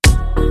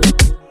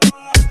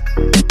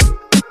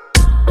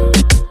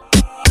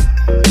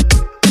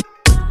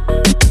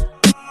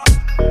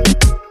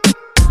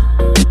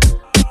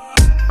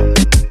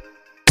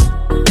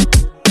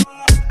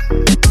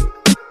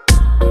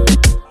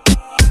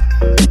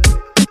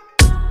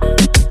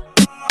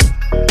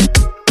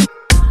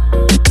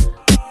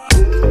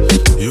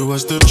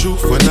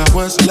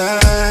was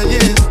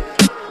lying.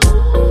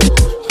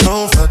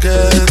 Don't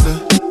forget it.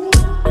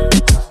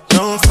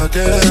 Don't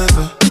forget it.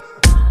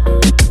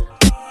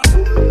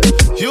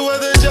 You were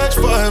the judge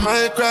for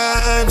my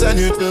crimes and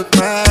you took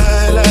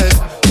my life.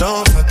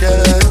 Don't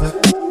forget it.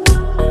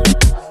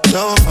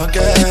 Don't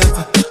forget it.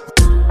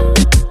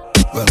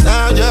 But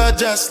now you're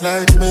just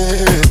like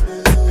me.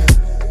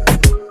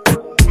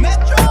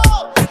 Metro.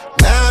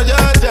 Now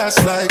you're just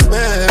like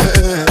me.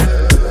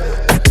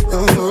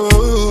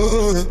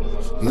 Ooh.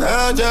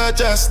 Now you're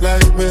just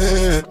like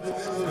me.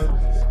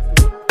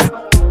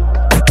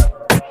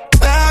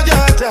 Now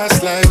you're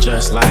just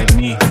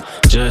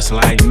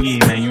like me,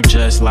 man, you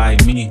just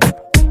like me.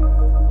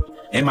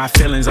 In my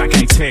feelings, I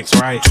can't text,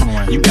 right?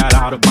 You got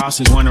all the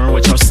bosses wondering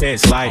what your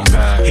set's like.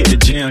 Hit the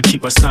gym,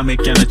 keep a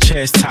stomach and a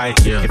chest tight.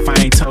 If I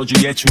ain't told you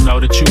yet, you know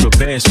that you the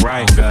best,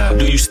 right?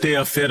 Do you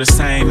still feel the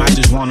same? I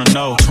just wanna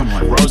know.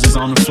 Roses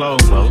on the floor.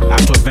 I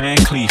put Van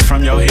Cleef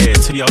from your head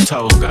to your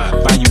toe.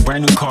 Buy you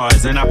brand new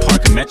cars, and I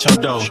park them at your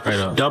door.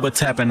 Double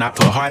tapping, I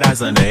put hard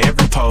eyes under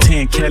every pole.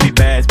 10 Kelly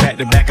bags, back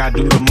to back, I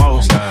do the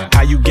most.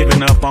 How you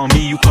giving up on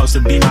me? You supposed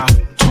to be my.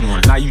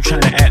 Now you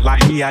tryna act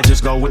like me, I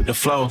just go with the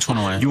flow.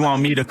 You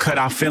want me to cut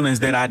out feelings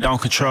that I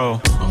don't control.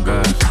 Oh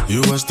God.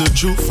 You was the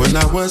truth when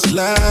I was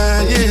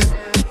lying.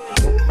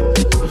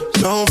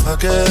 Don't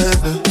forget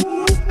it.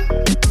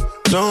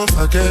 Don't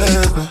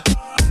forget it.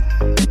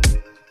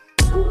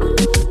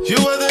 You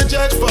were the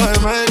judge for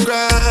my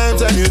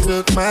crimes and you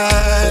took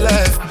my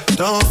life.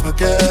 Don't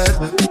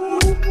forget it.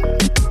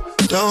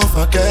 Don't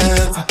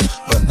forget it.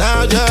 But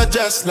now you're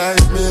just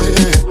like me.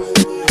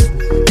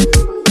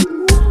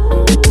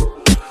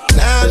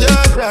 Now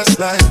you're just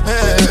like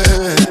me.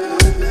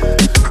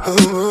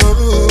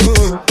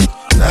 Ooh,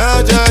 now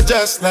you're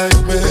just like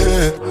me.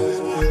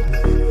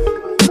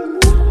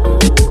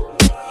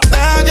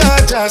 Now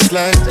you're just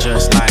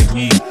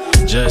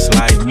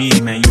like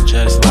me, man, you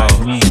just like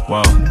me.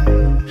 Whoa,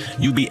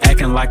 you be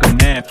acting like a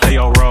man, play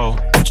your role.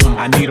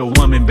 I need a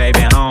woman, baby,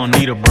 I don't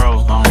need a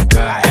bro. Oh God.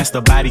 I asked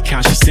the body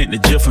count, she sent the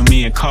gif for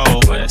me and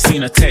Cole.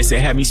 Seen a text that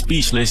had me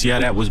speechless, yeah,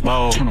 that was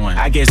bold.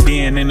 I guess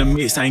being in the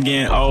mix ain't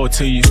getting old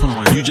to you.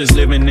 You just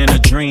living in a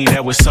dream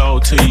that was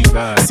sold to you.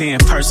 Seeing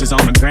purses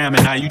on the gram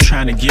and now you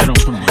trying to get them.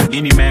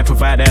 Any man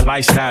provide that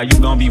lifestyle, you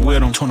gon' be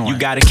with them. You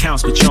got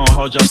accounts, but you don't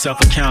hold yourself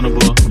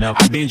accountable.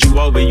 I bend you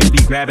over, you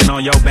be grabbing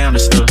on your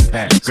banister.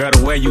 Girl,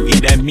 the way you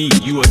eat that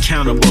meat, you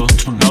accountable.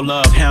 No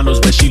love handles,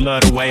 but she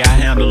love the way I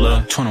handle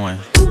her. 21.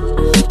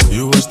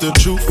 You was the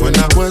truth when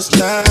I was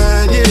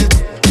lying.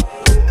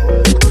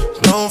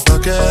 Don't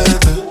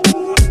forget it.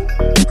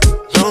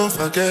 Don't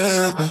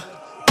forget it.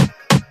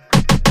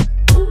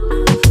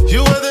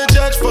 You were the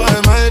judge for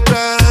my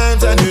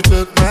crimes and you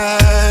took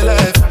my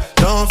life.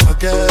 Don't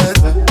forget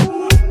it.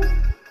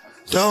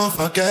 Don't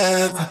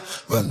forget it.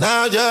 But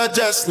now you're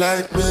just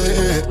like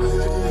me.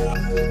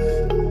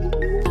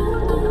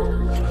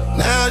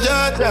 Now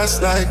you're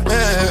just like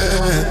me.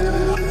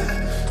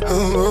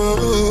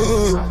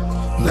 Ooh.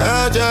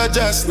 Now you're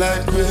just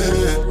like me.